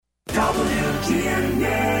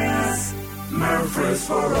WGNS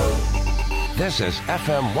Murfreesboro. This is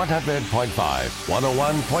FM 100.5,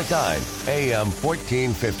 101.9, AM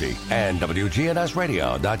 1450, and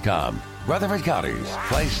WGNSradio.com. Rutherford County's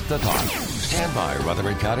place to talk. Stand by,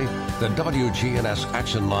 Rutherford County. The WGNS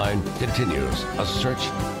Action Line continues a search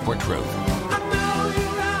for truth. I know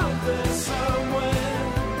you're out there somewhere.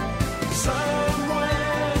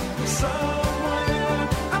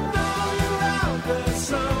 I know you're out there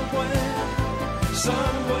somewhere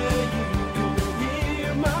you can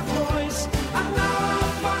hear my voice. I know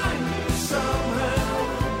I'll find you somehow.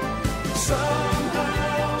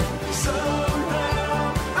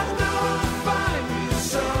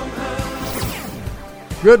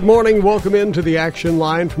 Good morning. Welcome into the Action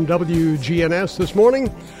Line from WGNS. This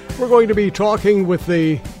morning, we're going to be talking with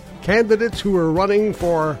the candidates who are running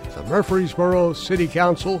for the Murfreesboro City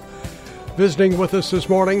Council. Visiting with us this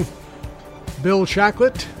morning, Bill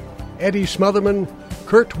Shacklett, Eddie Smotherman,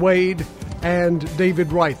 Kurt Wade, and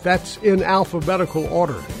David Wright. That's in alphabetical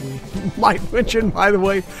order. We might mention, by the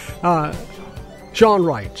way, Sean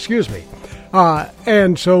Wright, excuse me.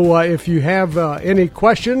 And so if you have any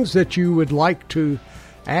questions that you would like to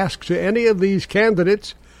ask to any of these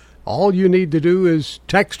candidates, all you need to do is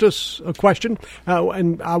text us a question.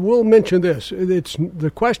 And I will mention this.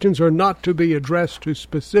 The questions are not to be addressed to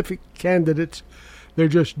specific candidates. They're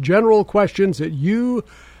just general questions that you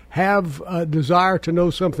have a desire to know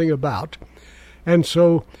something about. And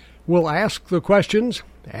so we'll ask the questions,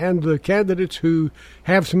 and the candidates who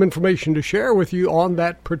have some information to share with you on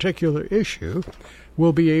that particular issue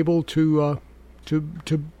will be able to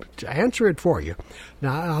answer it for you.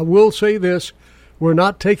 Now, I will say this. We're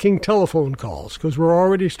not taking telephone calls because we're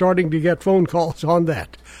already starting to get phone calls on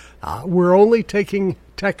that. We're only taking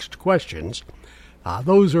text questions.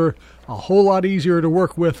 Those are a whole lot easier to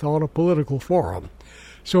work with on a political forum.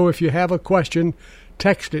 So if you have a question,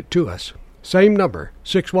 text it to us. Same number,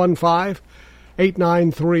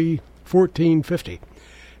 615-893-1450.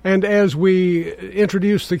 And as we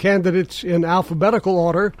introduce the candidates in alphabetical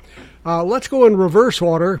order, let's go in reverse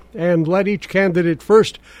order and let each candidate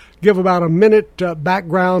first give about a minute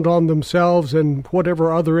background on themselves and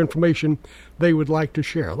whatever other information they would like to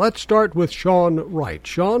share. Let's start with Sean Wright.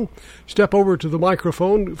 Sean, step over to the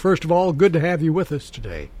microphone. First of all, good to have you with us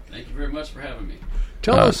today. Thank you very much for having me.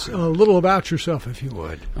 Tell us a little about yourself, if you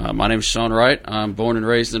would. My name is Sean Wright. I'm born and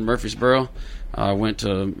raised in Murfreesboro. I went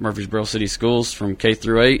to Murfreesboro City Schools from K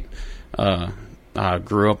through 8. I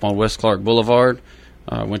grew up on West Clark Boulevard.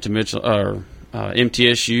 Went to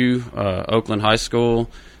MTSU, Oakland High School,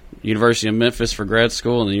 University of Memphis for grad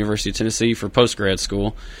school, and the University of Tennessee for post-grad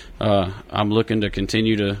school. I'm looking to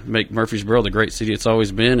continue to make Murfreesboro the great city it's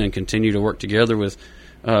always been and continue to work together with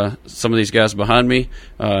some of these guys behind me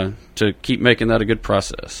to keep making that a good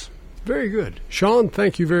process. Very good. Sean,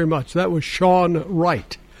 thank you very much. That was Sean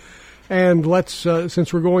Wright. And let's,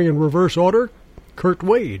 since we're going in reverse order, Kurt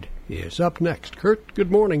Wade is up next. Kurt,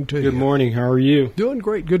 good morning to you. Good morning. How are you? Doing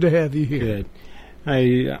great. Good to have you here. Good.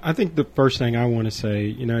 I think the first thing I want to say,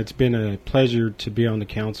 it's been a pleasure to be on the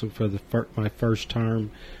council for my first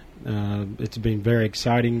term. It's been very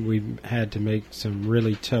exciting. We've had to make some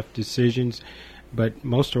really tough decisions, but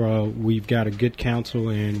most of all, we've got a good council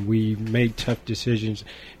and we made tough decisions,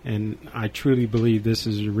 and I truly believe this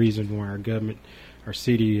is the reason why our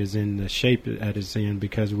city is in the shape that it's in,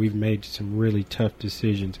 because we've made some really tough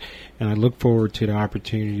decisions, and I look forward to the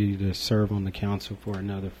opportunity to serve on the council for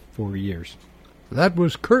another 4 years. That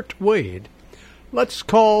was Kurt Wade. Let's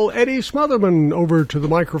call Eddie Smotherman over to the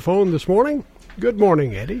microphone this morning. Good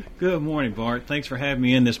morning, Eddie. Good morning, Bart. Thanks for having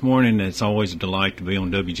me in this morning. It's always a delight to be on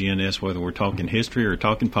WGNS, whether we're talking history or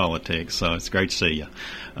talking politics. So it's great to see you.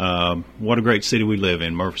 What a great city we live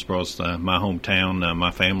in. Murfreesboro's my hometown.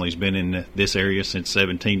 My family's been in this area since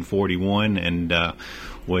 1741, and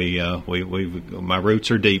my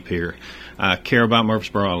roots are deep here. I care about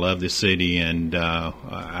Murfreesboro. I love this city, and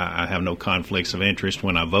I have no conflicts of interest.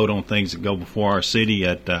 When I vote on things that go before our city,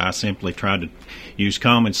 I simply try to use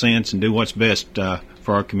common sense and do what's best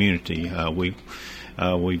for our community. We've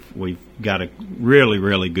got a really,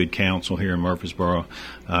 really good council here in Murfreesboro.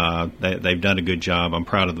 They've done a good job. I'm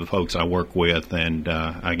proud of the folks I work with, and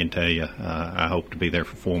I can tell you I hope to be there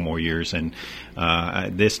for 4 more years. And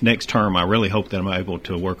this next term, I really hope that I'm able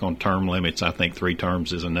to work on term limits. I think 3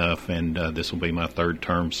 terms is enough, and this will be my 3rd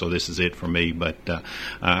term, so this is it for me. But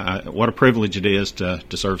what a privilege it is to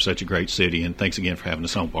serve such a great city, and thanks again for having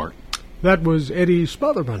us on, Bart. That was Eddie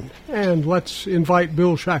Smotherman. And let's invite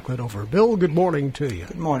Bill Shacklett over. Bill, good morning to you.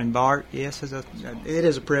 Good morning, Bart. Yes, it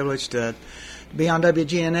is a privilege to be on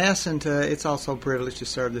WGNS, and it's also a privilege to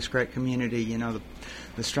serve this great community.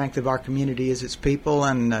 the strength of our community is its people,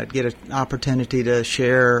 and get an opportunity to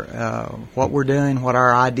share what we're doing, what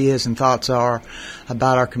our ideas and thoughts are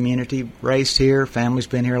about our community. Raised here, family's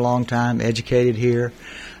been here a long time, educated here.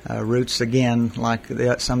 Roots, again, like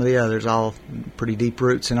some of the others, all pretty deep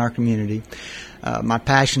roots in our community. My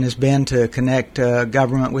passion has been to connect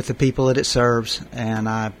government with the people that it serves,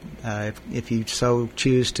 and if you so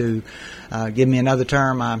choose to give me another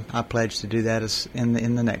term, I pledge to do that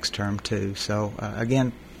in the next term too. So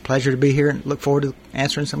again, pleasure to be here, and look forward to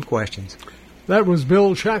answering some questions. That was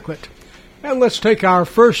Bill Shacklett. And let's take our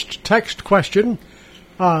first text question.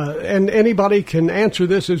 And anybody can answer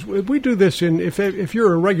this. We do this if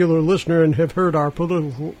you're a regular listener and have heard our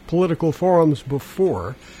political forums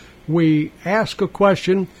before, we ask a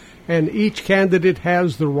question, and each candidate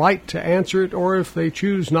has the right to answer it, or if they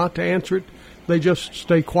choose not to answer it, they just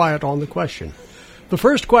stay quiet on the question. The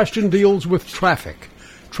first question deals with traffic.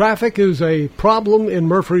 Traffic is a problem in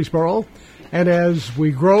Murfreesboro, and as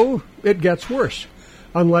we grow, it gets worse,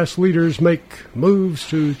 unless leaders make moves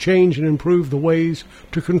to change and improve the ways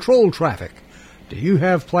to control traffic. Do you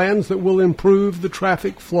have plans that will improve the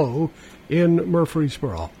traffic flow in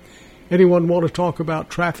Murfreesboro? Anyone want to talk about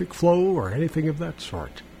traffic flow or anything of that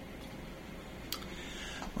sort?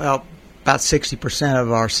 Well, about 60%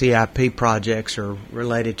 of our CIP projects are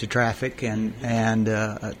related to traffic and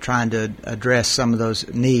trying to address some of those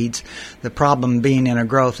needs. The problem being in a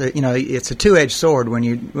growth, it's a two-edged sword. When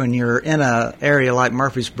you're in an area like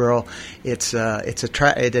Murfreesboro,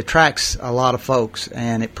 it attracts a lot of folks,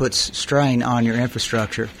 and it puts strain on your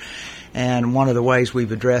infrastructure. And one of the ways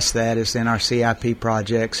we've addressed that is in our CIP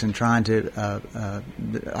projects and trying to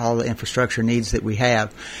all the infrastructure needs that we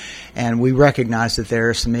have. And we recognize that there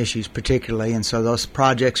are some issues particularly, and so those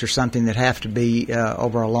projects are something that have to be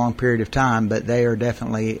over a long period of time, but they are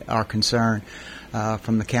definitely our concern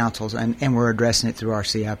from the councils, and we're addressing it through our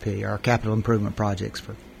CIP, our capital improvement projects.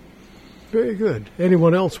 Very good.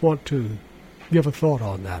 Anyone else want to give a thought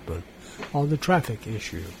on that one, on the traffic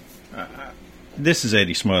issue? This is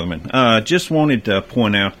Eddie Smotherman. Just wanted to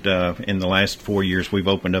point out in the last 4 years we've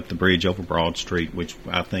opened up the bridge over Broad Street, which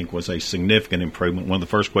I think was a significant improvement. One of the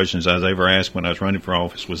first questions I was ever asked when I was running for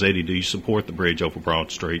office was, Eddie, do you support the bridge over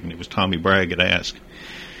Broad Street? And it was Tommy Bragg that asked.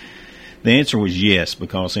 The answer was yes,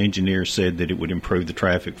 because engineers said that it would improve the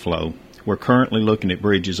traffic flow. We're currently looking at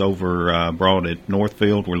bridges over Broad at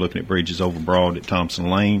Northfield. We're looking at bridges over Broad at Thompson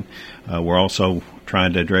Lane. We're also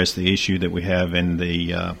trying to address the issue that we have in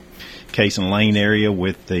the Cason Lane area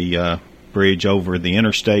with the bridge over the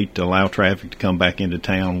interstate to allow traffic to come back into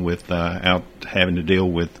town without having to deal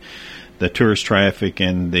with the tourist traffic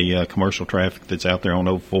and the commercial traffic that's out there on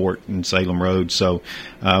Old Fort and Salem Road. So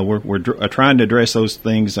we're trying to address those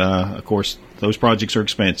things. Of course, those projects are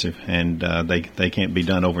expensive, and they can't be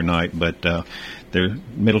done overnight. But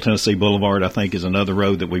Middle Tennessee Boulevard, I think, is another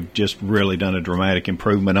road that we've just really done a dramatic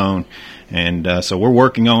improvement on. And so we're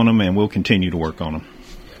working on them, and we'll continue to work on them.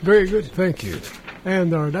 Very good, thank you.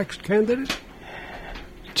 And our next candidate?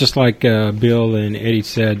 Just like Bill and Eddie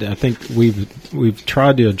said, I think we've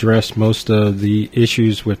tried to address most of the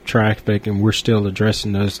issues with traffic, and we're still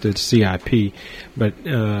addressing those to the CIP. But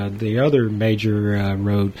the other major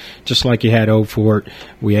road, just like you had Old Fort,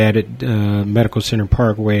 we added Medical Center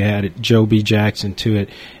Parkway, added Joe B. Jackson to it.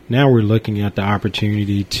 Now we're looking at the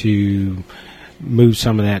opportunity to move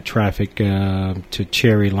some of that traffic to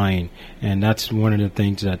Cherry Lane, and that's one of the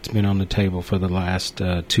things that's been on the table for the last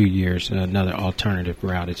 2 years. Another alternative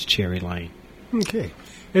route is Cherry Lane. Okay.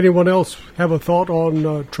 Anyone else have a thought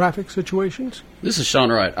on traffic situations? This is Sean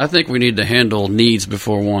Wright. I think we need to handle needs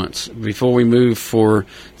before wants. Before we move for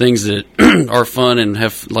things that are fun and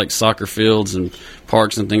have like soccer fields and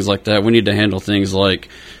parks and things like that, we need to handle things like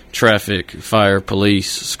traffic, fire,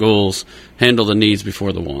 police, schools, handle the needs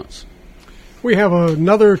before the wants. We have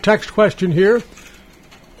another text question here.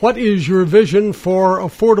 What is your vision for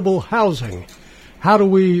affordable housing? How do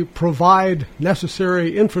we provide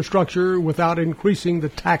necessary infrastructure without increasing the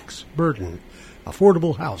tax burden?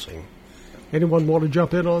 Affordable housing. Anyone want to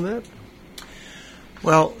jump in on that?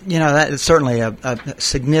 Well, that is certainly a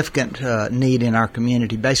significant need in our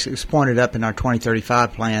community. Basically, it's pointed up in our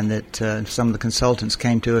 2035 plan that some of the consultants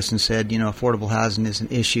came to us and said, affordable housing is an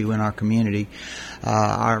issue in our community.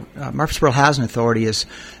 Our Murfreesboro Housing Authority is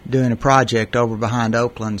doing a project over behind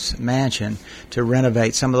Oakland's mansion to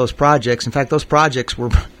renovate some of those projects. In fact, those projects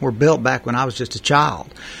were built back when I was just a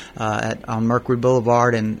child on Mercury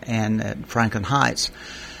Boulevard and at Franklin Heights.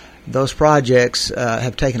 Those projects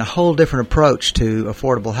have taken a whole different approach to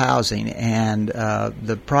affordable housing, and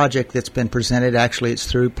the project that's been presented, actually it's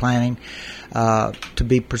through planning, to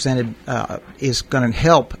be presented is going to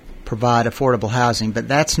help provide affordable housing, but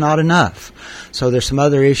that's not enough. So there's some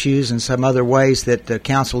other issues and some other ways that the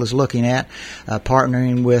council is looking at,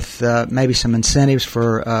 partnering with maybe some incentives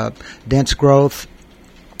for dense growth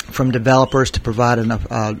from developers to provide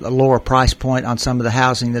a lower price point on some of the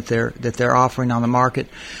housing that they're offering on the market.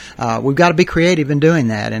 We've got to be creative in doing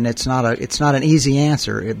that, and it's not an easy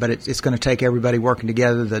answer, but it's going to take everybody working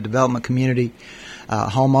together, the development community,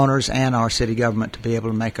 homeowners, and our city government to be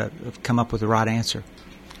able to come up with the right answer.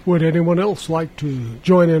 Would anyone else like to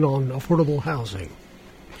join in on affordable housing?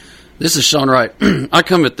 This is Sean Wright. I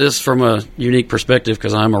come at this from a unique perspective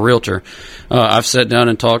because I'm a realtor. I've sat down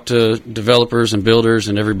and talked to developers and builders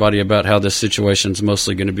and everybody about how this situation is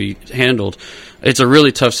mostly going to be handled. It's a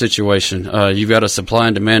really tough situation. You've got a supply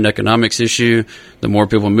and demand economics issue. The more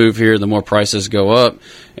people move here, the more prices go up.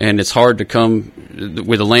 And it's hard to come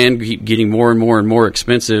with the land getting more and more and more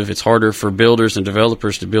expensive. It's harder for builders and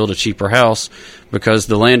developers to build a cheaper house because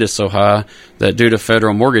the land is so high that due to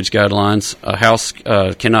federal mortgage guidelines, a house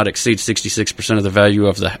cannot exceed 66% of the value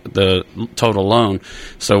of the total loan.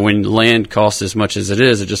 So when land costs as much as it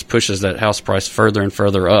is, it just pushes that house price further and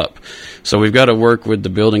further up. So we've got to work with the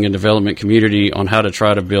building and development community on how to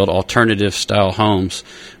try to build alternative style homes,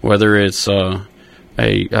 whether it's a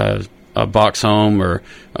box home or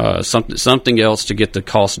something else to get the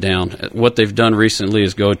cost down. What they've done recently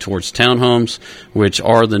is go towards townhomes, which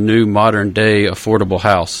are the new modern day affordable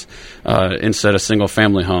house instead of single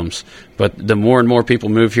family homes. But the more and more people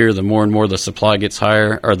move here, the more and more the supply gets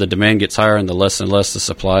higher, or the demand gets higher, and the less the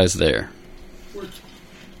supply is there.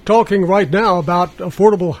 Talking right now about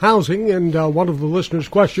affordable housing, and one of the listeners'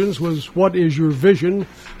 questions was, what is your vision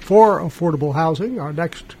for affordable housing? Our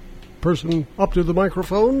next person up to the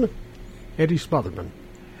microphone, Eddie Smotherman.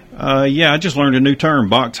 I just learned a new term,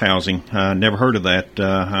 box housing. Never heard of that.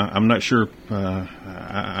 I'm not sure.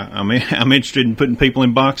 I'm interested in putting people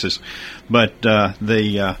in boxes, but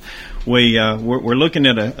we're looking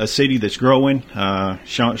at a city that's growing.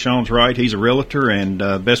 Sean's right; he's a realtor, and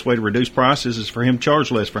the best way to reduce prices is for him to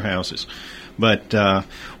charge less for houses. But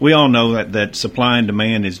we all know that supply and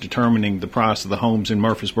demand is determining the price of the homes in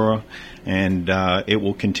Murfreesboro, and it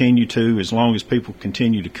will continue to as long as people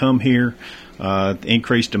continue to come here.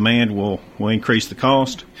 Increased demand will increase the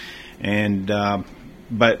cost, and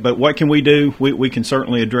but what can we do? We can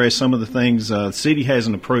certainly address some of the things. The city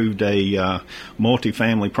hasn't approved a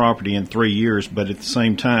multifamily property in 3 years, but at the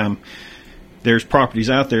same time, there's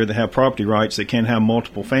properties out there that have property rights that can have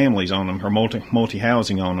multiple families on them or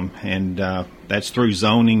multi-housing on them, and that's through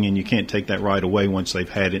zoning, and you can't take that right away once they've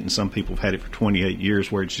had it, and some people have had it for 28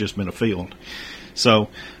 years where it's just been a field. So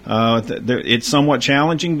it's somewhat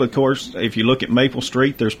challenging, but of course, if you look at Maple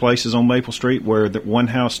Street, there's places on Maple Street where one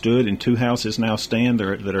house stood and two houses now stand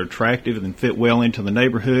that are attractive and fit well into the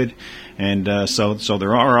neighborhood. And so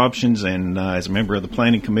there are options, and as a member of the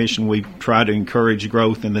Planning Commission, we try to encourage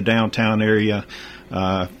growth in the downtown area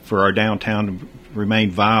for our downtown to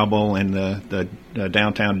remain viable and the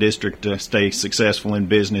downtown district to stay successful in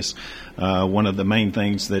business. One of the main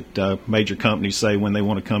things that major companies say when they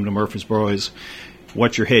want to come to Murfreesboro is,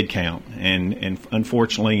 what's your head count? And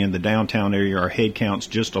unfortunately, in the downtown area, our head count's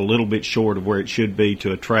just a little bit short of where it should be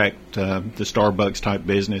to attract the Starbucks type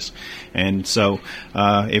business. And so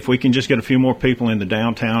if we can just get a few more people in the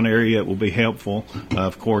downtown area, it will be helpful.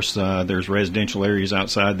 Of course, there's residential areas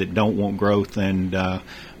outside that don't want growth,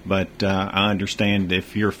 but I understand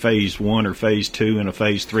if you're phase 1 or phase 2 in a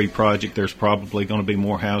phase 3 project, there's probably going to be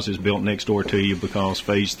more houses built next door to you because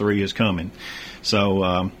phase 3 is coming.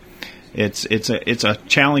 So it's a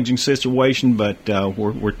challenging situation, but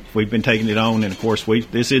we've been taking it on, and of course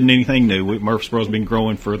this isn't anything new. Murfreesboro's been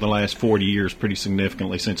growing for the last 40 years pretty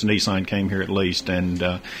significantly since Nissan came here at least, and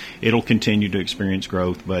it'll continue to experience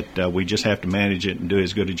growth, but we just have to manage it and do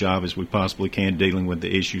as good a job as we possibly can dealing with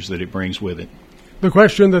the issues that it brings with it. The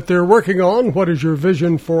question that they're working on, what is your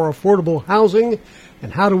vision for affordable housing,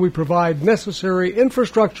 and how do we provide necessary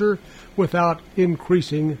infrastructure without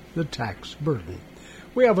increasing the tax burden?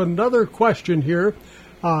 We have another question here.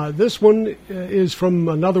 This one is from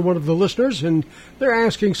another one of the listeners, and they're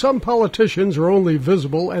asking, some politicians are only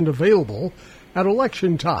visible and available at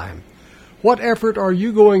election time. What effort are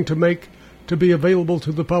you going to make to be available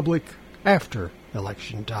to the public after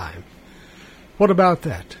election time? What about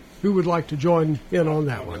that? Who would like to join in on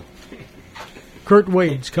that one? Kurt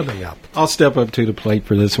Wade's coming up. I'll step up to the plate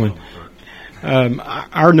for this one.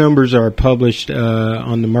 Our numbers are published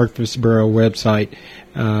on the Murfreesboro website.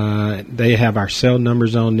 They have our cell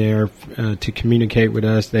numbers on there to communicate with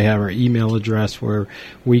us. They have our email address where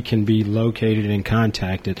we can be located and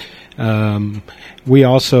contacted. We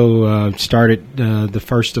also started the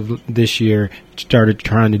first of this year, started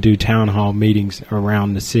trying to do town hall meetings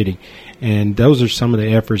around the city. And those are some of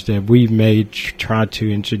the efforts that we've made, try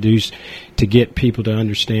to introduce to get people to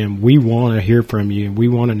understand we want to hear from you and we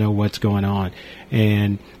want to know what's going on.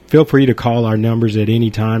 And feel free to call our numbers at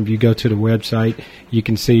any time. If you go to the website, you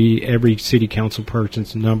can see every city council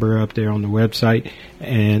person's number up there on the website,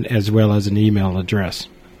 and as well as an email address.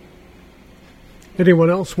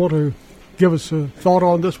 Anyone else want to give us a thought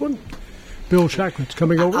on this one? Bill Shacklett's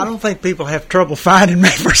coming over. I don't think people have trouble finding me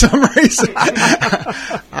for some reason.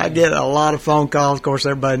 I get a lot of phone calls. Of course,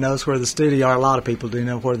 everybody knows where the studio are. A lot of people do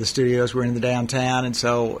know where the studio is. We're in the downtown. And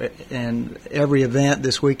so, in every event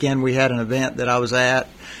this weekend, we had an event that I was at.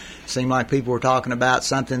 Seemed like people were talking about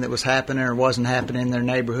something that was happening or wasn't happening in their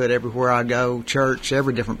neighborhood. Everywhere I go, church,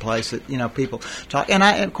 every different place that people talk.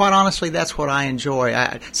 And quite honestly, that's what I enjoy.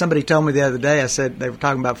 Somebody told me the other day. I said they were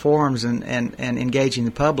talking about forums and engaging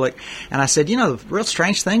the public, and I said, the real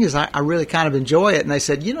strange thing is I really kind of enjoy it. And they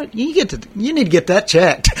said, you need to get that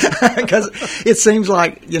checked because it seems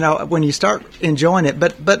like when you start enjoying it,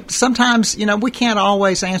 but sometimes we can't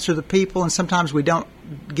always answer the people, and sometimes we don't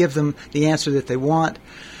give them the answer that they want.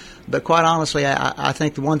 But quite honestly, I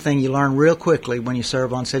think the one thing you learn real quickly when you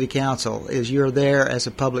serve on city council is you're there as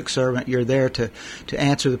a public servant. You're there to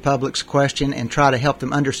answer the public's question and try to help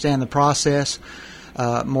them understand the process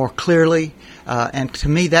more clearly. And to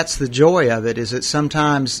me, that's the joy of it, is that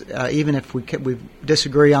sometimes even if we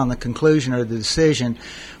disagree on the conclusion or the decision,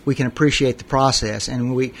 we can appreciate the process.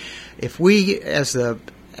 And if we as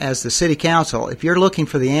the city council, if you're looking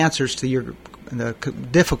for the answers to the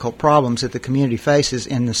difficult problems that the community faces,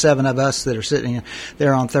 in the 7 of us that are sitting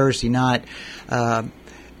there on Thursday night,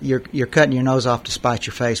 you're cutting your nose off to spite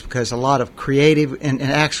your face, because a lot of creative and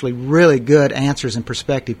actually really good answers and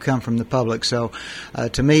perspective come from the public. So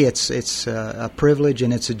to me, it's a privilege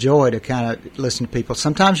and it's a joy to kind of listen to people.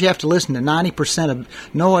 Sometimes you have to listen to 90% of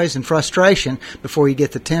noise and frustration before you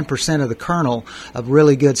get the 10% of the kernel of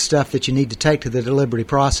really good stuff that you need to take to the deliberative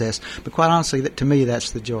process. But quite honestly, to me,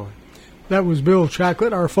 that's the joy. That was Bill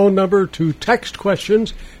Shacklett. Our phone number to text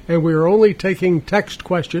questions, and we are only taking text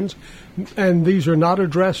questions, and these are not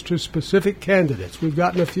addressed to specific candidates. We've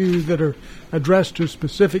gotten a few that are addressed to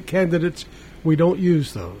specific candidates. We don't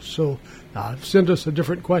use those, so send us a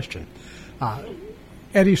different question.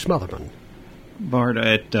 Eddie Smotherman. Bart,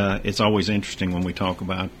 it's always interesting when we talk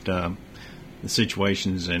about the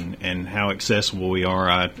situations and how accessible we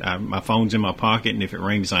are. My phone's in my pocket, and if it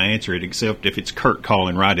rings, I answer it, except if it's Kurt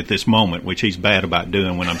calling right at this moment, which he's bad about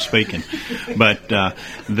doing when I'm speaking. But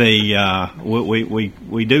we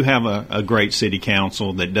do have a great city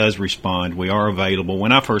council that does respond. We are available.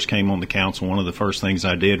 When I first came on the council, one of the first things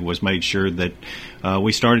I did was made sure that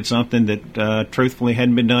we started something that truthfully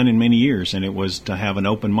hadn't been done in many years, and it was to have an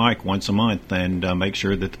open mic once a month and make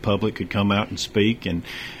sure that the public could come out and speak and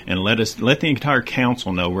let the entire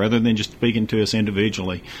council know, rather than just speaking to us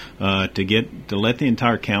individually, to let the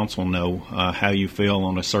entire council know how you feel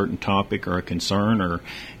on a certain topic or a concern,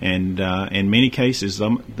 and in many cases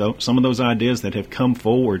some of those ideas that have come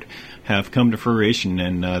forward have come to fruition,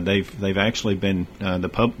 and they've actually been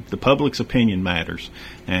the public's opinion matters,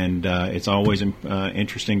 and it's always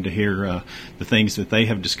interesting to hear the things that they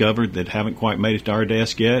have discovered that haven't quite made it to our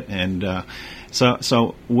desk yet, and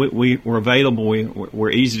so we're available.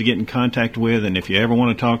 We're easy to get in contact with, and if you ever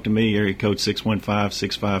want to talk to me, area code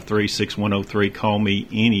 615-653-6103. Call me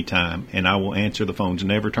anytime, and I will answer. The phone's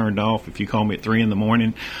never turned off. If you call me at 3 in the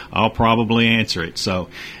morning, I'll probably answer it. So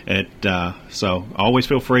always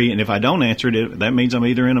feel free. And if I don't answer it, that means I'm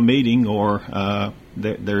either in a meeting or I'm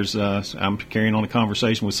carrying on a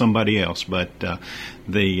conversation with somebody else. But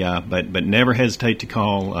never hesitate to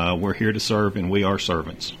call. We're here to serve, and we are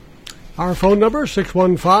servants. Our phone number,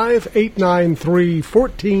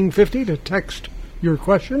 615-893-1450, to text your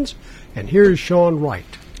questions. And here's Sean Wright.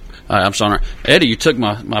 Hi, I'm Sean Wright. Eddie, you took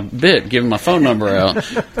my bit, giving my phone number out.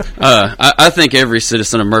 I think every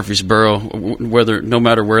citizen of Murfreesboro, no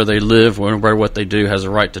matter where they live, no matter what they do, has a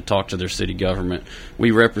right to talk to their city government.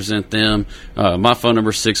 We represent them. My phone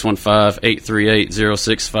number is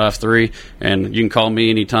 615-838-0653, and you can call me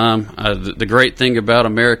anytime. The great thing about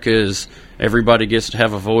America is everybody gets to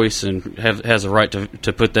have a voice and has a right to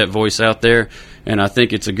put that voice out there. And I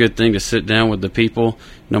think it's a good thing to sit down with the people,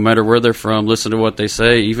 no matter where they're from, listen to what they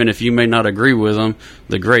say. Even if you may not agree with them,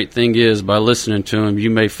 the great thing is by listening to them, you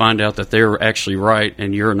may find out that they're actually right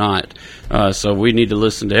and you're not. So we need to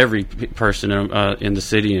listen to every person in the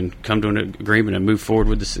city and come to an agreement and move forward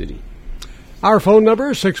with the city. Our phone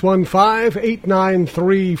number,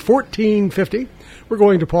 615-893-1450. We're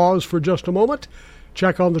going to pause for just a moment,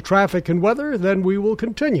 check on the traffic and weather, then we will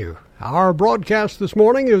continue. Our broadcast this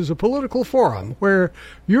morning is a political forum where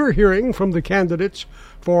you're hearing from the candidates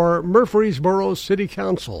for Murfreesboro City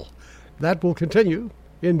Council. That will continue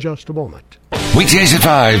in just a moment. Weekdays at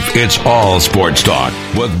 5, it's all sports talk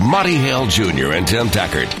with Monty Hale Jr. and Tim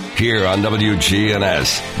Tackert here on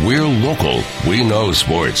WGNS. We're local. We know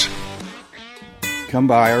sports. Come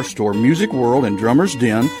by our store, Music World and Drummer's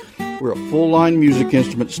Den. We're a full-line music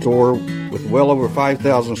instrument store with well over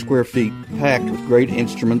 5,000 square feet, packed with great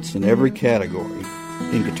instruments in every category.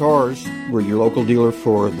 In guitars, we're your local dealer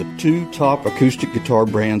for the 2 top acoustic guitar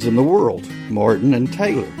brands in the world, Martin and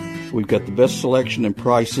Taylor. We've got the best selection and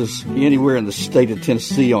prices anywhere in the state of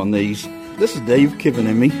Tennessee on these. This is Dave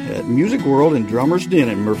Kivenemy at Music World and Drummer's Den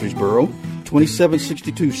in Murfreesboro,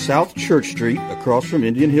 2762 South Church Street, across from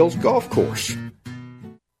Indian Hills Golf Course.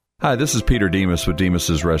 Hi, this is Peter Demas with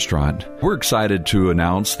Demas's Restaurant. We're excited to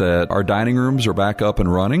announce that our dining rooms are back up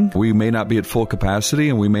and running. We may not be at full capacity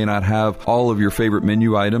and we may not have all of your favorite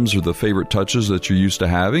menu items or the favorite touches that you're used to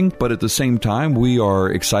having, but at the same time, we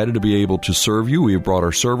are excited to be able to serve you. We have brought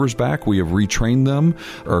our servers back. We have retrained them.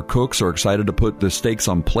 Our cooks are excited to put the steaks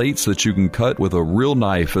on plates that you can cut with a real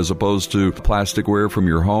knife as opposed to plasticware from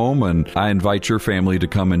your home. And I invite your family to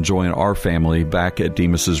come and join our family back at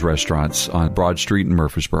Demas's Restaurants on Broad Street in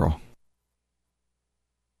Murfreesboro.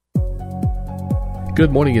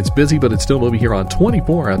 Good morning. It's busy, but it's still moving here on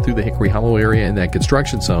 24 out through the Hickory Hollow area in that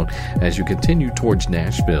construction zone as you continue towards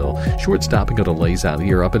Nashville. Short stop and go to Lays out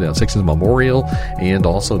here up and down 6th Memorial, and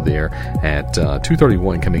also there at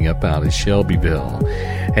 231 coming up out of Shelbyville.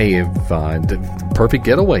 Hey, if perfect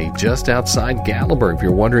getaway just outside Gatlinburg. If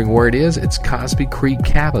you're wondering where it is, it's Cosby Creek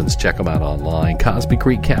Cabins. Check them out online,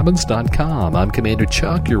 CosbyCreekCabins.com. I'm Commander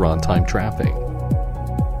Chuck. You're on time traffic.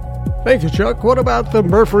 Thank you, Chuck. What about the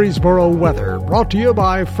Murfreesboro weather? Brought to you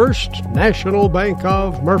by First National Bank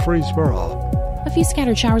of Murfreesboro. A few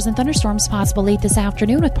scattered showers and thunderstorms possible late this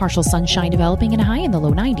afternoon with partial sunshine developing and a high in the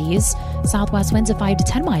low 90s. Southwest winds of 5 to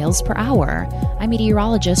 10 miles per hour. I'm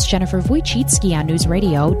meteorologist Jennifer Wojcicki on News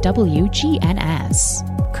Radio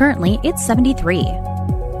WGNS. Currently, it's 73.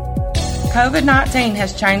 COVID-19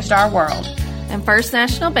 has changed our world. And First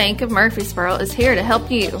National Bank of Murfreesboro is here to help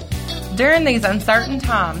you. During these uncertain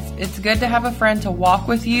times, it's good to have a friend to walk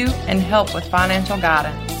with you and help with financial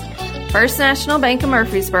guidance. First National Bank of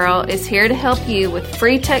Murfreesboro is here to help you with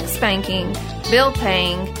free text banking, bill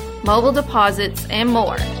paying, mobile deposits, and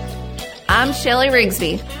more. I'm Shelley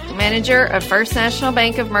Rigsby, manager of First National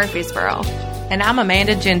Bank of Murfreesboro. And I'm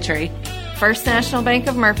Amanda Gentry, First National Bank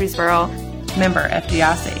of Murfreesboro, member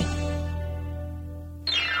FDIC.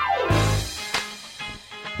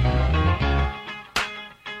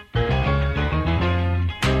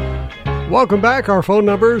 Welcome back. Our phone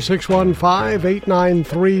number is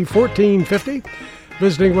 615-893-1450.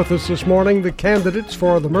 Visiting with us this morning, the candidates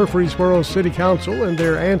for the Murfreesboro City Council, and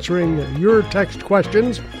they're answering your text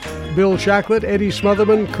questions. Bill Shacklett, Eddie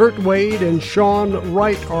Smotherman, Kurt Wade, and Sean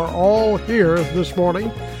Wright are all here this morning.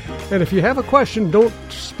 And if you have a question, don't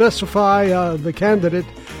specify the candidate.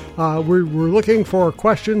 We're looking for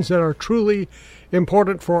questions that are truly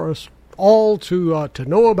important for us all to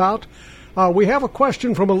know about. We have a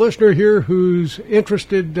question from a listener here who's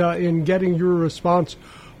interested in getting your response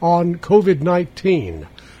on COVID-19.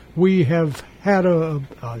 We have had a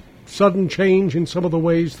sudden change in some of the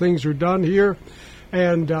ways things are done here,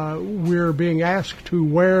 and we're being asked to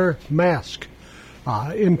wear masks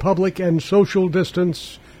in public and social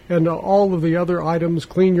distance and all of the other items.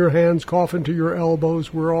 Clean your hands, cough into your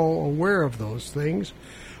elbows. We're all aware of those things.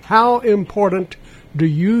 How important do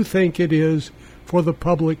you think it is for the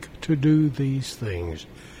public to do these things?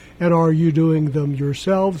 And are you doing them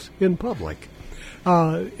yourselves in public?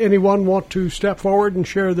 Anyone want to step forward and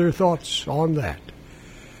share their thoughts on that?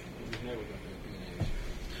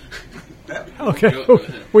 Okay,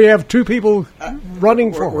 we have two people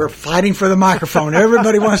running forward. We're fighting for the microphone.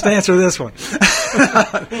 Everybody wants to answer this one.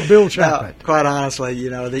 Bill Chapman. Quite honestly,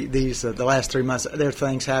 the last 3 months, there are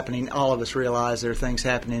things happening. All of us realize there are things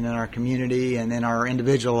happening in our community and in our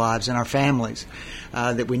individual lives, in our families,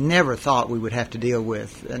 that we never thought we would have to deal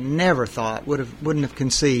with. Never thought, wouldn't have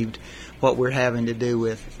conceived what we're having to deal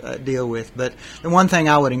with. But the one thing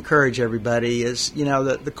I would encourage everybody is,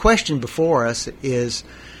 the question before us is,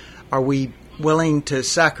 are we willing to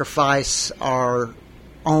sacrifice our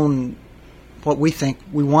own, what we think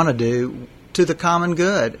we want to do, to the common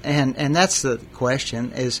good? And that's the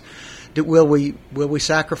question: is will we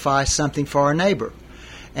sacrifice something for our neighbor?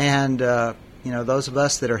 And those of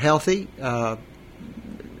us that are healthy,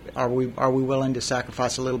 are we willing to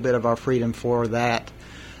sacrifice a little bit of our freedom for that,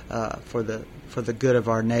 for the good of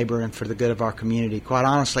our neighbor and for the good of our community? Quite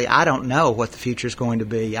honestly, I don't know what the future is going to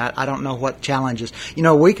be. I don't know what challenges.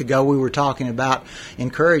 A week ago we were talking about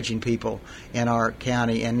encouraging people in our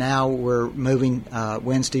county, and now we're moving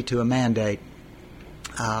Wednesday to a mandate.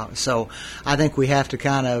 So I think we have to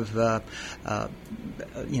kind of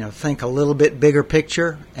think a little bit bigger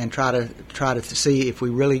picture and try to see if we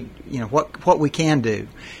really what we can do.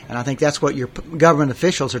 And I think that's what your government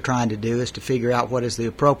officials are trying to do, is to figure out what is the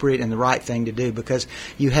appropriate and the right thing to do, because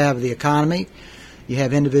you have the economy, you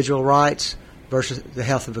have individual rights versus the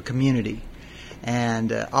health of a community.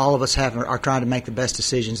 And all of us are trying to make the best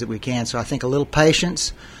decisions that we can. So I think a little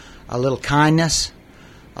patience, a little kindness,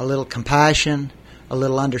 a little compassion, a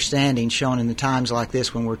little understanding shown in the times like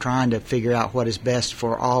this, when we're trying to figure out what is best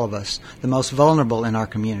for all of us, the most vulnerable in our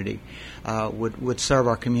community, would serve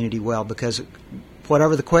our community well. Because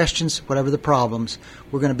whatever the questions, whatever the problems,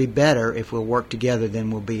 we're going to be better if we'll work together than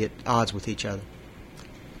we'll be at odds with each other.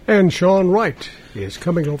 And Sean Wright is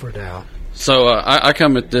coming over now. So I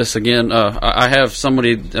come at this again. I have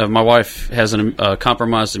somebody, my wife has a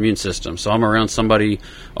compromised immune system, so I'm around somebody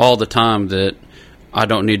all the time that I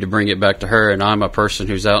don't need to bring it back to her, and I'm a person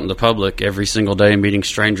who's out in the public every single day, meeting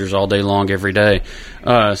strangers all day long, every day.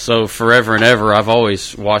 So forever and ever, I've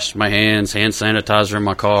always washed my hands, hand sanitizer in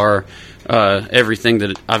my car, everything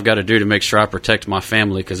that I've got to do to make sure I protect my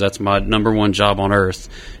family, because that's my number one job on earth,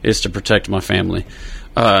 is to protect my family.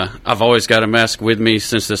 I've always got a mask with me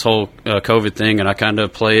since this whole COVID thing, and I kind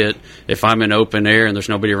of play it. If I'm in open air and there's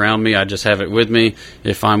nobody around me, I just have it with me.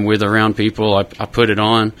 If I'm around people, I put it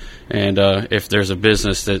on. And if there's a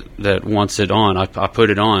business that wants it on, I put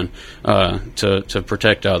it on to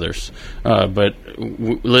protect others. But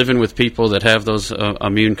living with people that have those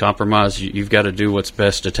immune compromise, you've got to do what's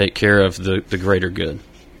best to take care of the greater good.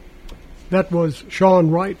 That was Sean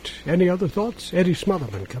Wright. Any other thoughts? Eddie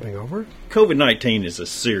Smotherman coming over. COVID-19 is a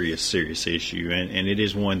serious, serious issue, and it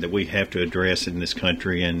is one that we have to address in this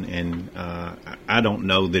country. And I don't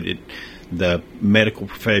know that the medical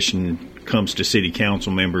profession comes to city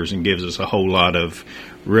council members and gives us a whole lot of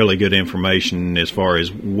really good information as far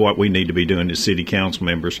as what we need to be doing as city council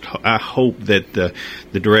members. I hope that the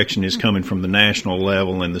direction is coming from the national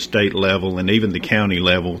level and the state level and even the county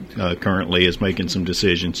level currently is making some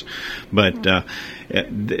decisions. But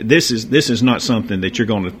this is not something that you're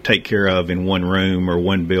going to take care of in one room or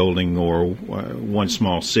one building or one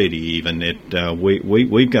small city even.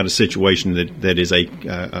 We've got a situation that is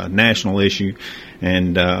a national issue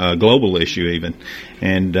and a global issue even.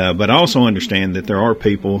 And but also understand that there are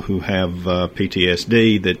people who have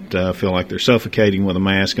PTSD that feel like they're suffocating with a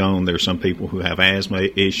mask on. There are some people who have asthma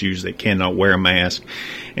issues that cannot wear a mask,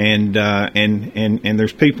 and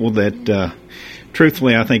there's people that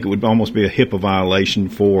truthfully, I think it would almost be a HIPAA violation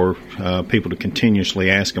for people to continuously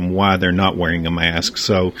ask them why they're not wearing a mask.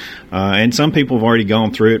 So, and some people have already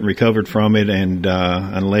gone through it and recovered from it, and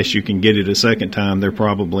unless you can get it a second time, they're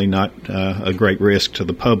probably not a great risk to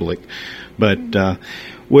the public. But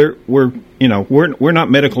we're not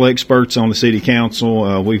medical experts on the city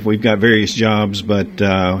council. We've got various jobs, but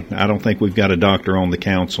I don't think we've got a doctor on the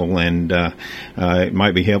council, and it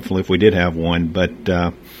might be helpful if we did have one.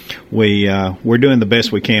 But we're doing the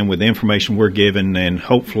best we can with the information we're given, and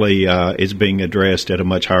hopefully it's being addressed at a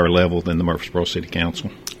much higher level than the Murfreesboro City Council.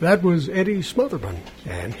 That was Eddie Smotherman,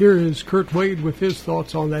 and here is Kurt Wade with his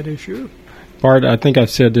thoughts on that issue. Bart, I think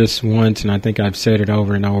I've said this once, and I think I've said it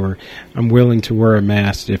over and over. I'm willing to wear a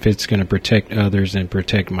mask if it's going to protect others and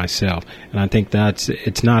protect myself. And I think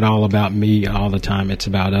it's not all about me all the time. It's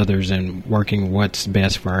about others and working what's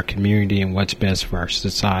best for our community and what's best for our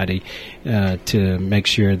society to make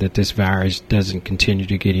sure that this virus doesn't continue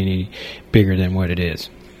to get any bigger than what it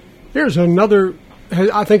is. Here's another.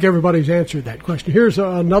 I think everybody's answered that question. Here's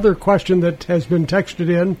another question that has been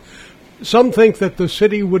texted in. Some think that the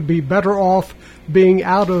city would be better off being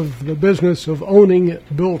out of the business of owning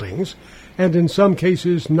buildings, and in some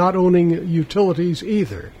cases not owning utilities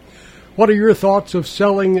either. What are your thoughts of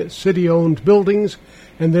selling city-owned buildings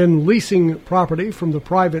and then leasing property from the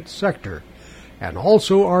private sector? And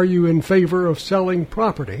also, are you in favor of selling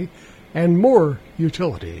property and more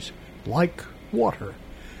utilities, like water?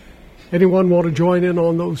 Anyone want to join in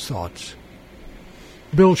on those thoughts?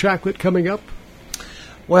 Bill Shacklett coming up.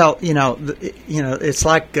 Well, it's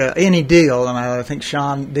like any deal, and I think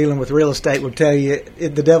Sean, dealing with real estate, will tell you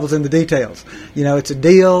the devil's in the details. It's a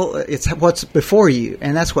deal. It's what's before you,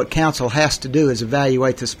 and that's what council has to do, is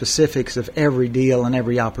evaluate the specifics of every deal and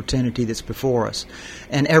every opportunity that's before us.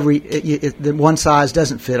 And one size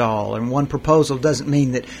doesn't fit all, and one proposal doesn't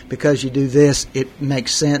mean that because you do this, it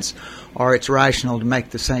makes sense or it's rational to make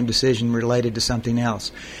the same decision related to something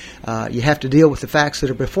else. You have to deal with the facts that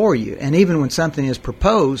are before you. And even when something is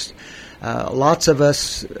proposed, lots of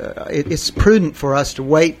us, it's prudent for us to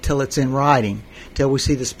wait till it's in writing, till we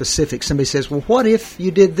see the specifics. Somebody says, well, what if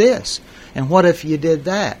you did this? And what if you did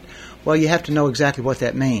that? Well, you have to know exactly what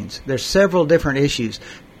that means. There's several different issues,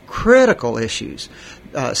 critical issues,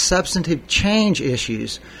 substantive change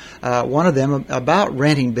issues. One of them about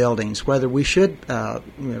renting buildings, whether we should,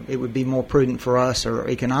 it would be more prudent for us or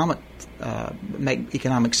make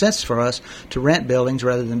economic sense for us to rent buildings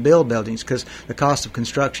rather than build buildings, because the cost of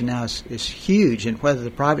construction now is huge, and whether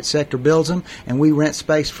the private sector builds them and we rent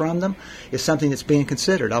space from them is something that's being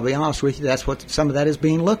considered. I'll be honest with you, that's what some of that is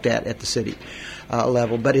being looked at the city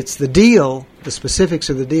level. But it's the deal, the specifics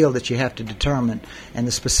of the deal that you have to determine, and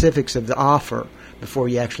the specifics of the offer before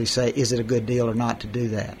you actually say, is it a good deal or not to do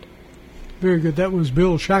that. Very good. That was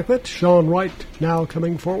Bill Shacklett. Sean Wright now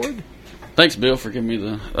coming forward. Thanks, Bill, for giving me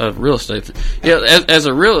the real estate thing. Yeah, as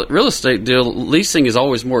a real estate deal, leasing is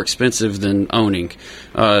always more expensive than owning.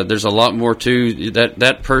 There's a lot more to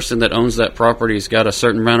that person that owns that property has got a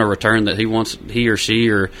certain amount of return that he or she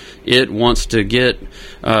or it wants to get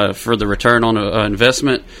for the return on an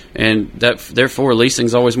investment, and that therefore leasing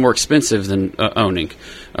is always more expensive than owning.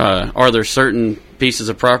 Are there certain pieces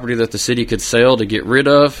of property that the city could sell to get rid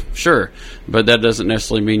of? Sure, but that doesn't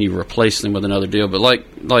necessarily mean you replace them with another deal. But like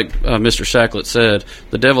Mr. Shacklett said,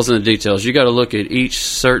 the devil's in the details. You got to look at each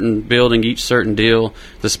certain building, each certain deal,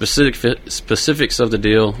 the specifics of the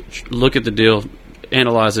deal, look at the deal,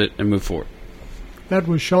 analyze it, and move forward. That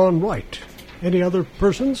was Sean Wright. Any other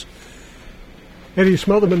persons? Eddie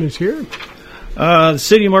Smotherman is here. The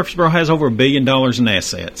city of Murfreesboro has over $1 billion in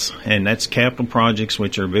assets, and that's capital projects,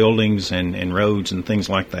 which are buildings and roads and things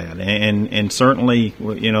like that. And certainly,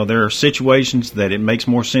 there are situations that it makes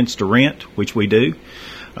more sense to rent, which we do.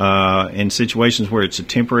 In situations where it's a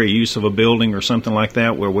temporary use of a building or something like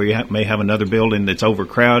that, where we may have another building that's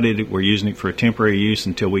overcrowded, we're using it for a temporary use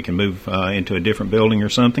until we can move into a different building or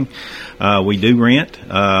something. We do rent.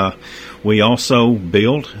 We also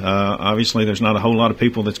build. Obviously, there's not a whole lot of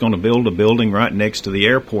people that's going to build a building right next to the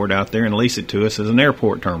airport out there and lease it to us as an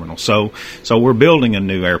airport terminal. So we're building a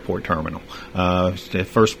new airport terminal. The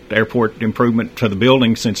first airport improvement to the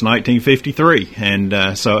building since 1953,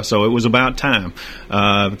 and so it was about time.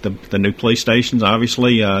 The new police stations,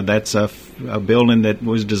 obviously, that's a building that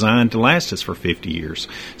was designed to last us for 50 years.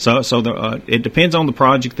 So it depends on the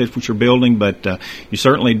project that you're building, but you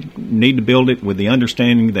certainly need to build it with the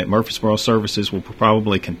understanding that Murfreesboro services will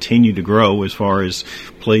probably continue to grow as far as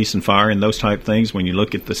police and fire and those type things. When you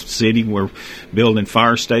look at the city, we're building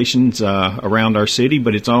fire stations around our city,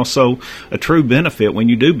 but it's also a true benefit when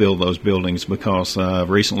you do build those buildings, because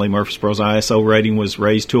recently Murfreesboro's ISO rating was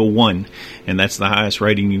raised to a 1, and that's the highest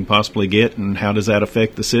rating you can possibly get. And how does that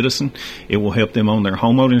affect the citizen? It will help them on their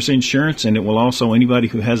homeowners insurance, and it will also, anybody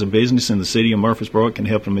who has a business in the city of Murfreesboro, it can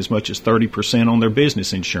help them as much as 30% on their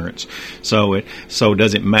business insurance. So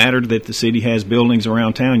does it matter that the city has buildings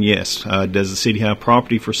around town? Yes. Does the city have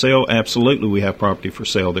property for sale? Absolutely, we have property for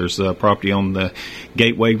sale. There's property on the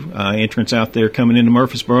gateway entrance out there coming into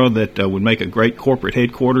Murfreesboro that would make a great corporate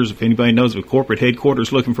headquarters. If anybody knows of a corporate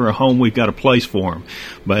headquarters looking for a home, we've got a place for them.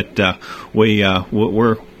 But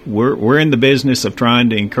we're in the business of trying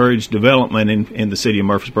to encourage development in the city of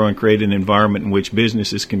Murfreesboro and create an environment in which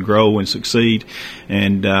businesses can grow and succeed.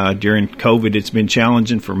 And during COVID, it's been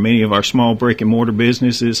challenging for many of our small brick and mortar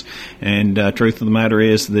businesses. And truth of the matter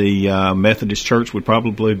is, the Methodist Church would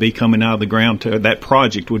probably be coming out of the ground. That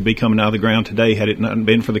project would be coming out of the ground today had it not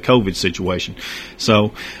been for the COVID situation.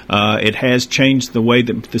 So it has changed the way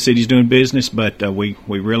that the city's doing business, but we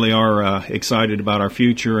really are excited about our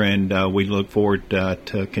future, and we look forward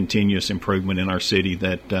to continuous improvement in our city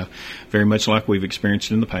that very much like we've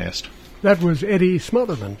experienced in the past. That was Eddie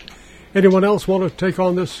Smotherman. Anyone else want to take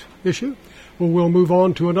on this issue? Well, we'll move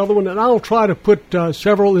on to another one, and I'll try to put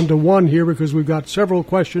several into one here because we've got several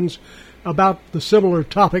questions about the similar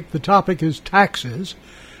topic. The topic is taxes.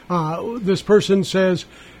 This person says,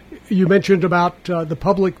 you mentioned about the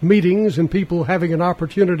public meetings and people having an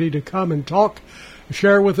opportunity to come and talk.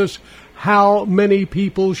 Share with us how many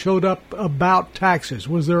people showed up about taxes.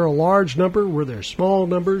 Was there a large number? Were there small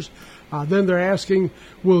numbers? Then they're asking,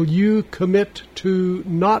 will you commit to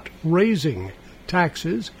not raising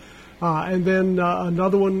taxes? And then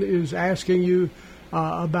another one is asking you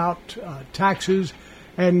about taxes,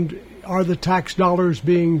 and are the tax dollars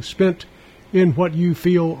being spent in what you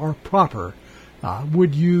feel are proper?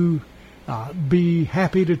 Would you be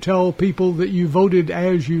happy to tell people that you voted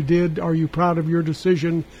as you did? Are you proud of your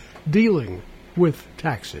decision dealing with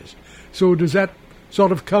taxes? So does that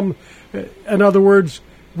sort of come, in other words,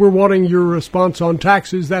 we're wanting your response on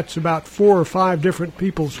taxes. That's about 4 or 5 different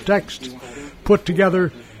people's texts put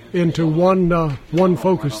together into one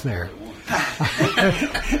focus there.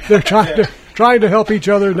 They're trying to help each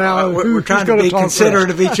other now. We're trying to be considerate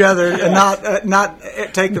of each other and not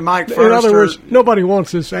take the mic first. In other words, nobody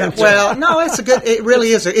wants this answer. Well, no, it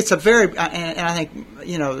really is. It's a very, and I think,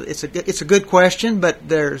 it's a good question, but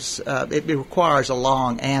it requires a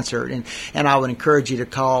long answer, and I would encourage you to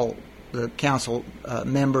call the council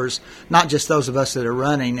members, not just those of us that are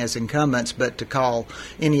running as incumbents, but to call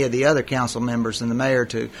any of the other council members and the mayor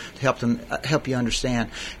to help you understand.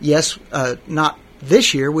 Yes, not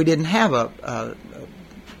this year. We didn't have a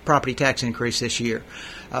property tax increase this year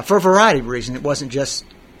for a variety of reasons. It wasn't just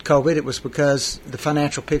COVID. It was because the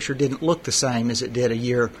financial picture didn't look the same as it did a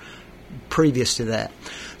year previous to that.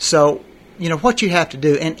 So, what you have to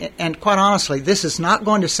do, and quite honestly, this is not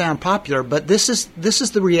going to sound popular, but this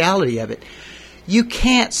is the reality of it. You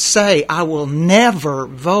can't say, I will never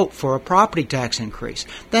vote for a property tax increase.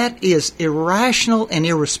 That is irrational and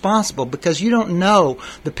irresponsible because you don't know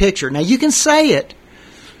the picture. Now, you can say it,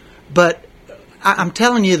 but I'm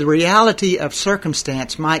telling you, the reality of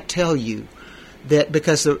circumstance might tell you that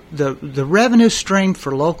because the revenue stream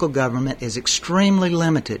for local government is extremely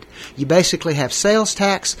limited. You basically have sales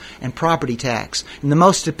tax and property tax. And the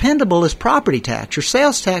most dependable is property tax. Your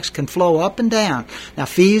sales tax can flow up and down. Now,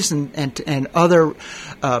 fees and other,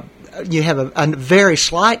 you have a very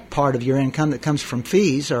slight part of your income that comes from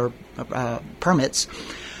fees or permits.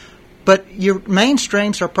 But your main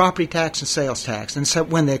streams are property tax and sales tax. And so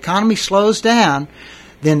when the economy slows down,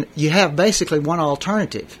 then you have basically one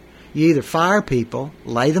alternative. You either fire people,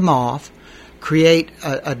 lay them off, create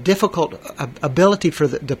a difficult ability for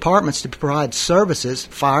the departments to provide services,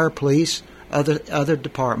 fire, police, other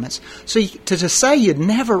departments. So to say you'd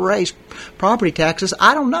never raise property taxes,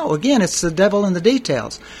 I don't know. Again, it's the devil in the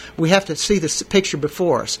details. We have to see this picture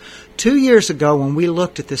before us. 2 years ago, when we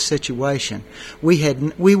looked at this situation,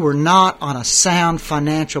 we were not on a sound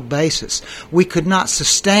financial basis. We could not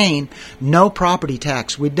sustain no property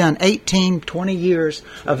tax. We'd done 20 years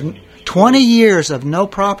of no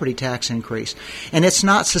property tax increase. And it's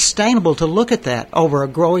not sustainable to look at that over a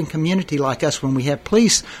growing community like us when we have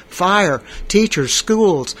police, fire, teachers,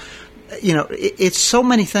 schools. It's so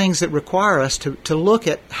many things that require us to look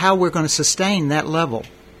at how we're going to sustain that level.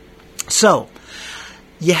 So,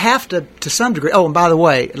 you have to some degree. Oh, and by the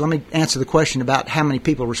way, let me answer the question about how many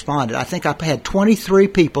people responded. I think I had 23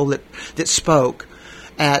 people that spoke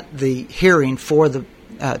at the hearing for the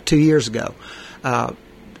 2 years ago.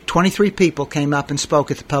 23 people came up and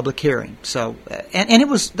spoke at the public hearing. So, and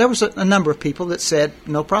there was a number of people that said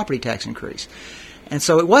no property tax increase. And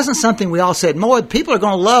so it wasn't something we all said, boy, people are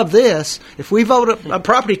going to love this. If we vote a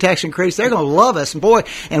property tax increase, they're going to love us. And boy,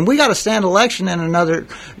 and we got to stand election in another,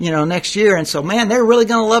 next year. And so, man, they're really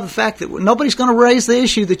going to love the fact that nobody's going to raise the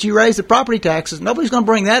issue that you raise the property taxes. Nobody's going to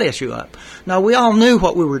bring that issue up. Now, we all knew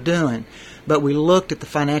what we were doing, but we looked at the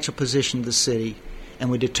financial position of the city and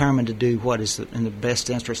we determined to do what is in the best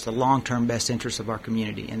interest, the long-term best interest of our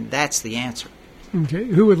community. And that's the answer. Okay,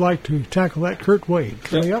 who would like to tackle that? Kurt Wade,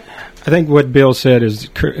 coming up. I think what Bill said is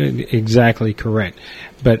exactly correct.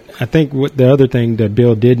 But I think what the other thing that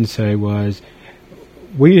Bill didn't say was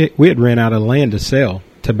we had ran out of land to sell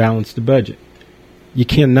to balance the budget. You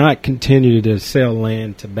cannot continue to sell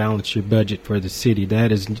land to balance your budget for the city.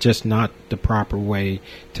 That is just not the proper way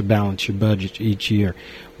to balance your budget each year.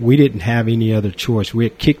 We didn't have any other choice. We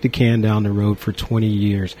had kicked the can down the road for 20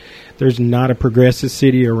 years. There's not a progressive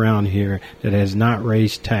city around here that has not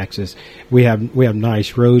raised taxes. We have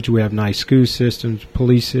nice roads. We have nice school systems,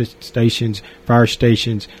 police stations, fire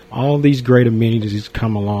stations. All these great amenities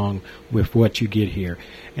come along with what you get here.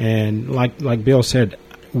 And like Bill said,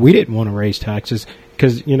 we didn't want to raise taxes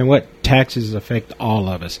because, you know what, taxes affect all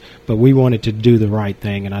of us. But we wanted to do the right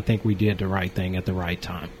thing, and I think we did the right thing at the right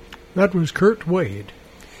time. That was Kurt Wade.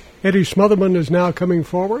 Eddie Smotherman is now coming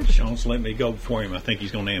forward. Sean's let me go before him. I think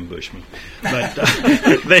he's going to ambush me. But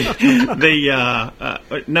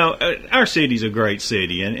our city's a great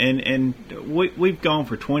city, and we've gone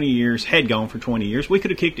for 20 years, had gone for 20 years. We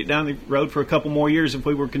could have kicked it down the road for a couple more years if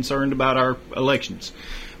we were concerned about our elections.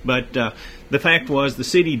 But the fact was, the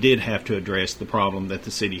city did have to address the problem that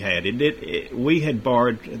the city had. We had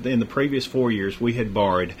borrowed, in the previous 4 years, we had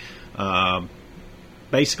borrowed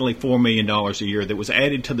basically $4 million a year that was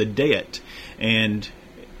added to the debt. And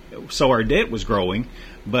so our debt was growing,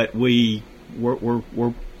 but we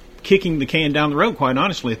were kicking the can down the road, quite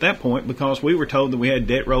honestly, at that point, because we were told that we had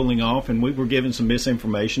debt rolling off, and we were given some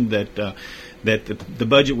misinformation that the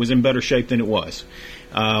budget was in better shape than it was.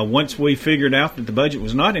 Once we figured out that the budget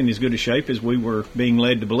was not in as good a shape as we were being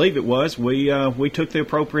led to believe it was, we took the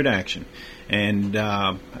appropriate action. And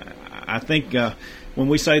I think when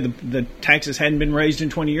we say the taxes hadn't been raised in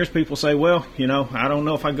 20 years, people say, well, I don't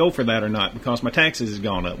know if I go for that or not because my taxes has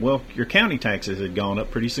gone up. Well, your county taxes had gone up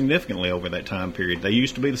pretty significantly over that time period. They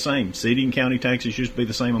used to be the same. City and county taxes used to be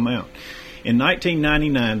the same amount. In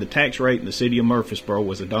 1999, the tax rate in the city of Murfreesboro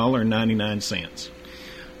was $1.99.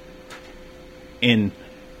 In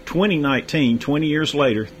 2019, 20 years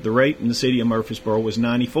later, the rate in the city of Murfreesboro was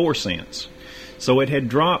 94 cents. So it had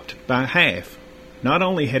dropped by half. Not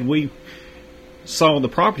only had we saw the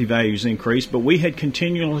property values increase, but we had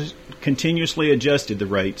continuously adjusted the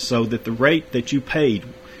rate so that the rate that you paid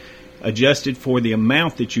adjusted for the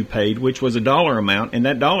amount that you paid, which was a dollar amount, and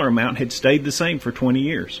that dollar amount had stayed the same for 20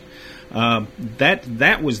 years.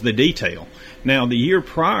 That was the detail. Now, the year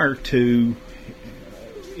prior to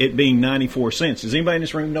it being 94 cents, does anybody in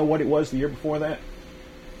this room know what it was the year before that?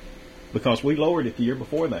 Because we lowered it the year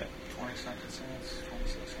before that. 26 cents.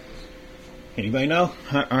 Anybody know?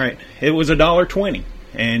 All right. It was $1.20.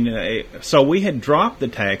 And so we had dropped the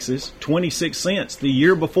taxes 26 cents. The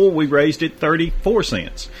year before we raised it 34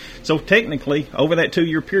 cents. So technically, over that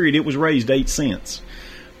 2-year period, it was raised 8 cents.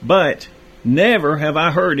 But never have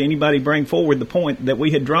I heard anybody bring forward the point that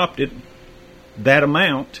we had dropped it, that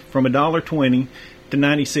amount, from $1.20 to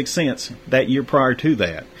 96 cents that year prior to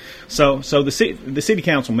that. So the city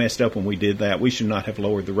council messed up when we did that. We should not have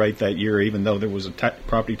lowered the rate that year, even though there was a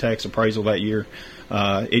property tax appraisal that year.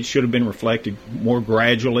 It should have been reflected more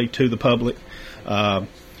gradually to the public.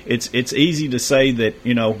 It's easy to say that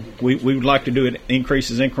we would like to do it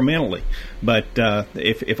increases incrementally, but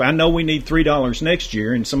if I know we need $3 next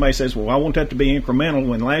year, and somebody says, well, I want that to be incremental,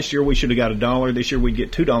 when last year we should have got $1, this year we'd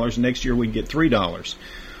get $2, next year we'd get $3.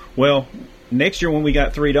 Well, next year when we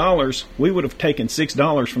got $3, we would have taken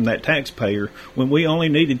 $6 from that taxpayer when we only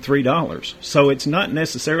needed $3. So it's not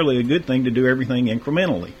necessarily a good thing to do everything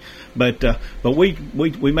incrementally. But we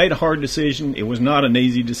made a hard decision. It was not an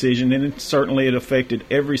easy decision, and it affected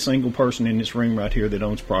every single person in this room right here that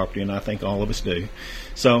owns property, and I think all of us do.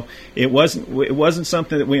 So it wasn't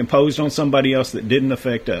something that we imposed on somebody else that didn't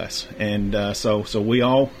affect us, and so we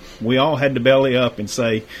all had to belly up and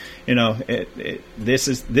say, this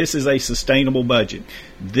is a sustainable budget.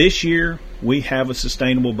 This year we have a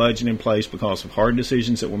sustainable budget in place because of hard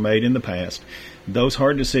decisions that were made in the past. Those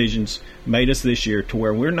hard decisions made us this year to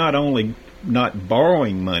where we're not only not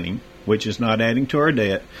borrowing money, which is not adding to our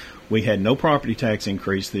debt, we had no property tax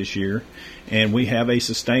increase this year, and we have a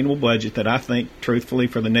sustainable budget that I think, truthfully,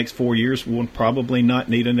 for the next 4 years will probably not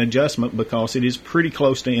need an adjustment because it is pretty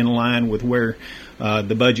close to in line with where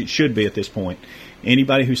the budget should be at this point.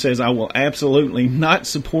 Anybody who says I will absolutely not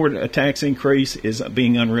support a tax increase is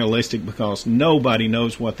being unrealistic because nobody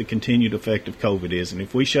knows what the continued effect of COVID is. And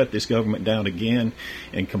if we shut this government down again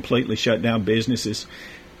and completely shut down businesses,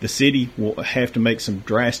 the city will have to make some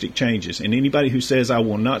drastic changes. And anybody who says I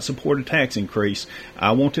will not support a tax increase,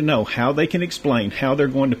 I want to know how they can explain how they're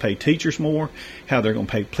going to pay teachers more, how they're going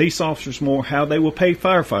to pay police officers more, how they will pay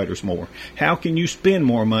firefighters more. How can you spend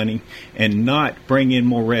more money and not bring in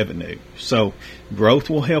more revenue? So growth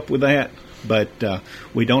will help with that. But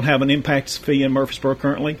we don't have an impact fee in Murfreesboro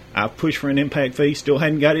currently. I've pushed for an impact fee, still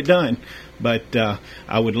hadn't got it done. But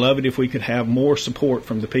I would love it if we could have more support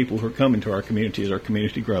from the people who are coming to our community as our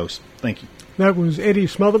community grows. Thank you. That was Eddie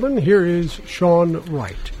Smotherman. Here is Sean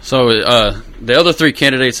Wright. So the other three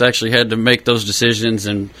candidates actually had to make those decisions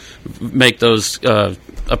and make those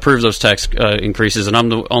approve those tax increases, and I'm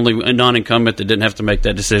the only non-incumbent that didn't have to make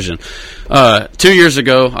that decision. 2 years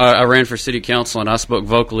ago, I ran for city council, and I spoke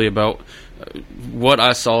vocally about what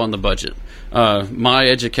I saw in the budget. My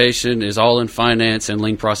education is all in finance and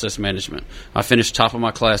lean process management. I finished top of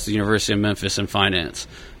my class at the University of Memphis in finance.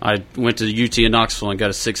 I went to the UT in Knoxville and got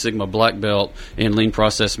a Six Sigma black belt in lean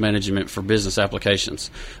process management for business applications.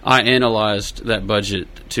 I analyzed that budget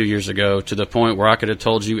 2 years ago to the point where I could have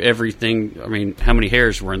told you everything, how many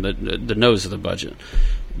hairs were in the nose of the budget.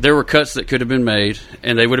 There were cuts that could have been made,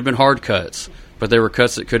 and they would have been hard cuts, but there were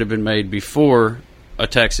cuts that could have been made before a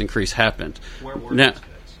tax increase happened. Where were those cuts?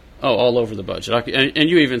 Oh, all over the budget. And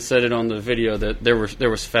you even said it on the video that there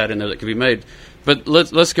was fat in there that could be made. But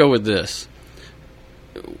let's go with this.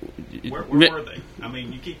 Where were they?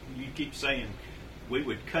 You keep saying we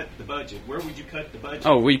would cut the budget. Where would you cut the budget?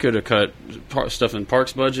 Oh, we could have cut stuff in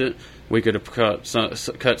Parks budget. We could have cut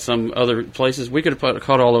some other places. We could have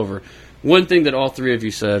cut all over. One thing that all three of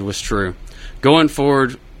you said was true. Going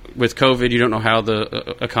forward with COVID, you don't know how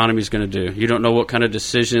the economy is going to do. You don't know what kind of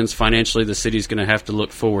decisions financially the city is going to have to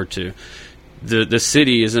look forward to. The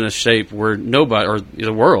city is in a shape where nobody, or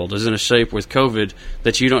the world is in a shape with COVID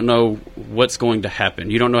that you don't know what's going to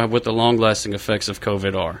happen. You don't know what the long-lasting effects of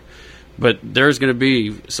COVID are. But there's going to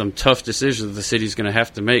be some tough decisions that the city's going to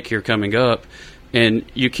have to make here coming up. And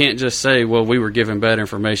you can't just say, well, we were given bad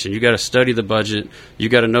information. You got to study the budget. You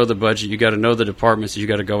got to know the budget. You got to know the departments. You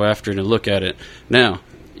got to go after it and look at it. Now,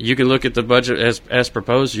 you can look at the budget as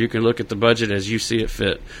proposed, or you can look at the budget as you see it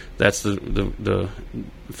fit. That's the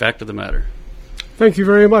fact of the matter. Thank you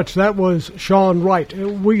very much. That was Sean Wright.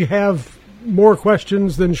 We have more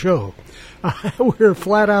questions than show. We're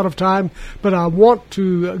flat out of time, but I want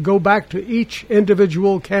to go back to each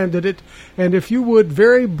individual candidate, and if you would,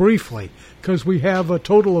 very briefly, because we have a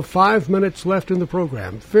total of 5 minutes left in the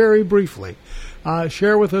program, very briefly,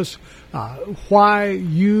 share with us why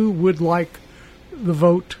you would like the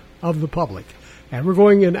vote of the public. And we're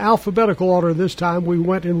going in alphabetical order this time. We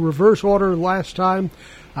went in reverse order last time.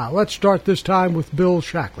 Let's start this time with Bill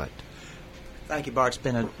Shacklett. Thank you, Bart. It's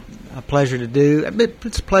been a pleasure to do.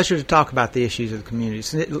 It's a pleasure to talk about the issues of the community.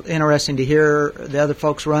 It's interesting to hear the other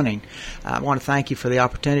folks running. I want to thank you for the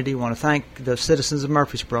opportunity. I want to thank the citizens of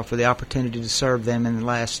Murfreesboro for the opportunity to serve them in the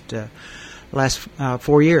last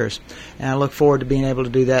 4 years. And I look forward to being able to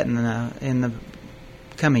do that in the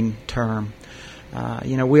coming term.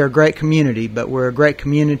 We are a great community, but we're a great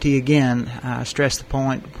community again. I stress the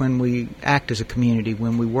point when we act as a community,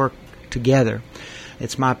 when we work together.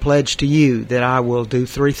 It's my pledge to you that I will do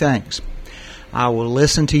three things. I will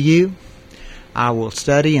listen to you, I will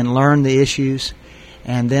study and learn the issues,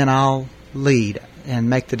 and then I'll lead and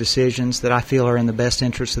make the decisions that I feel are in the best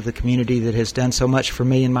interest of the community that has done so much for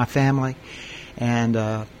me and my family. And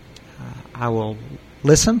I will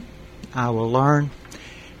listen, I will learn,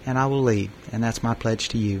 and I will lead. And that's my pledge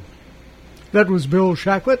to you. That was Bill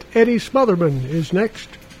Shacklett. Eddie Smotherman is next.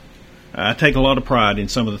 I take a lot of pride in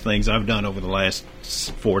some of the things I've done over the last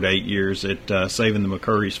 4 to 8 years at saving the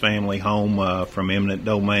McCurry's family home from eminent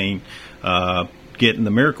domain, getting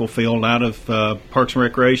the Miracle Field out of Parks and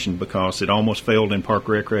Recreation because it almost failed in Park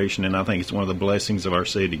Recreation, and I think it's one of the blessings of our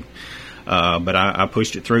city. But I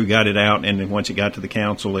pushed it through, got it out, and then once it got to the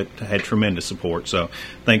council, it had tremendous support. So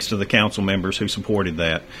thanks to the council members who supported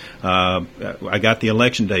that. I got the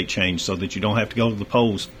election date changed so that you don't have to go to the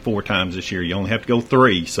polls 4 times this year. You only have to go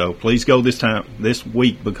 3. So please go this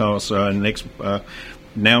week because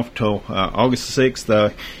now till August the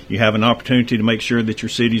 6th, you have an opportunity to make sure that your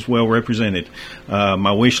city is well represented.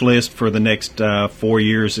 My wish list for the next 4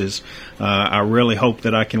 years is I really hope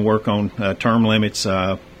that I can work on term limits.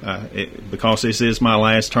 Because this is my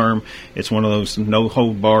last term, it's one of those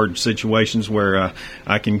no-hold-barred situations where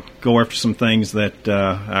I can go after some things that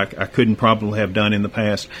I couldn't probably have done in the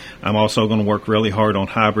past. I'm also going to work really hard on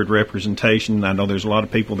hybrid representation. I know there's a lot of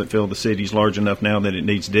people that feel the city's large enough now that it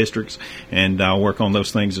needs districts, and I'll work on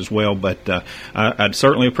those things as well. But I'd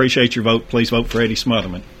certainly appreciate your vote. Please vote for Eddie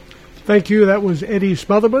Smotherman. Thank you. That was Eddie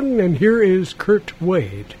Smotherman, and here is Kurt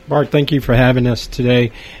Wade. Bart, thank you for having us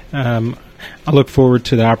today. I look forward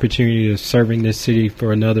to the opportunity of serving this city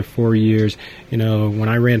for another 4 years. When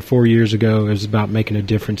I ran 4 years ago, it was about making a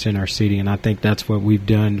difference in our city, and I think that's what we've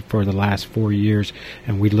done for the last 4 years,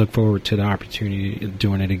 and we look forward to the opportunity of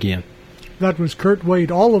doing it again. That was Kurt Wade.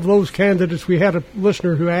 All of those candidates, we had a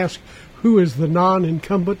listener who asked, who is the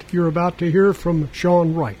non-incumbent? You're about to hear from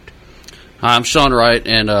Sean Wright. Hi, I'm Sean Wright,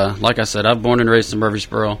 and like I said, I'm born and raised in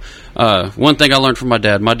Murfreesboro. One thing I learned from my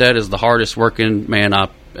dad is the hardest working man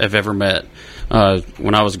I've ever met.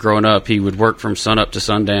 When I was growing up, he would work from sun up to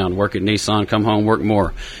sundown, work at Nissan, come home, work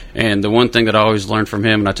more. And the one thing that I always learned from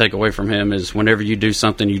him and I take away from him is whenever you do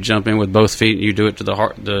something, you jump in with both feet and you do it to the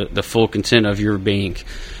heart, the full content of your being.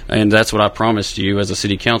 And that's what I promised you as a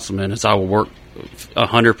city councilman is I will work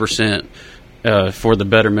 100% for the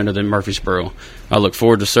betterment of the Murfreesboro. I look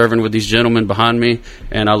forward to serving with these gentlemen behind me,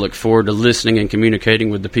 and I look forward to listening and communicating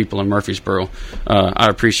with the people in Murfreesboro. I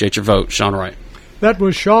appreciate your vote. Sean Wright. That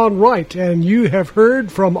was Sean Wright, and you have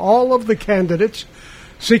heard from all of the candidates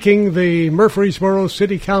seeking the Murfreesboro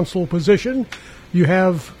City Council position. You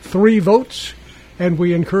have 3 votes, and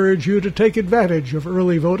we encourage you to take advantage of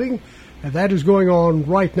early voting, and that is going on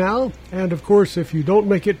right now. And, of course, if you don't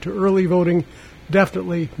make it to early voting,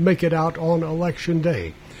 definitely make it out on Election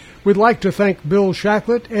Day. We'd like to thank Bill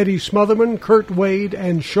Shacklett, Eddie Smotherman, Kurt Wade,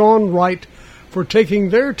 and Sean Wright for taking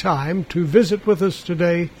their time to visit with us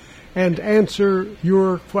today and answer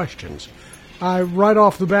your questions. I, right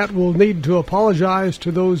off the bat, will need to apologize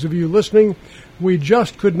to those of you listening. We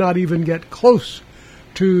just could not even get close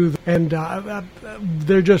to, and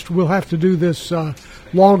we'll have to do this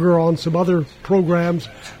longer on some other programs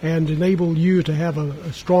and enable you to have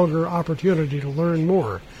a stronger opportunity to learn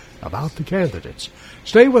more about the candidates.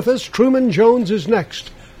 Stay with us. Truman Jones is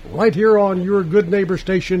next, right here on your good neighbor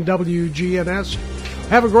station, WGNS.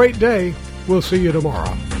 Have a great day. We'll see you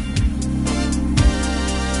tomorrow.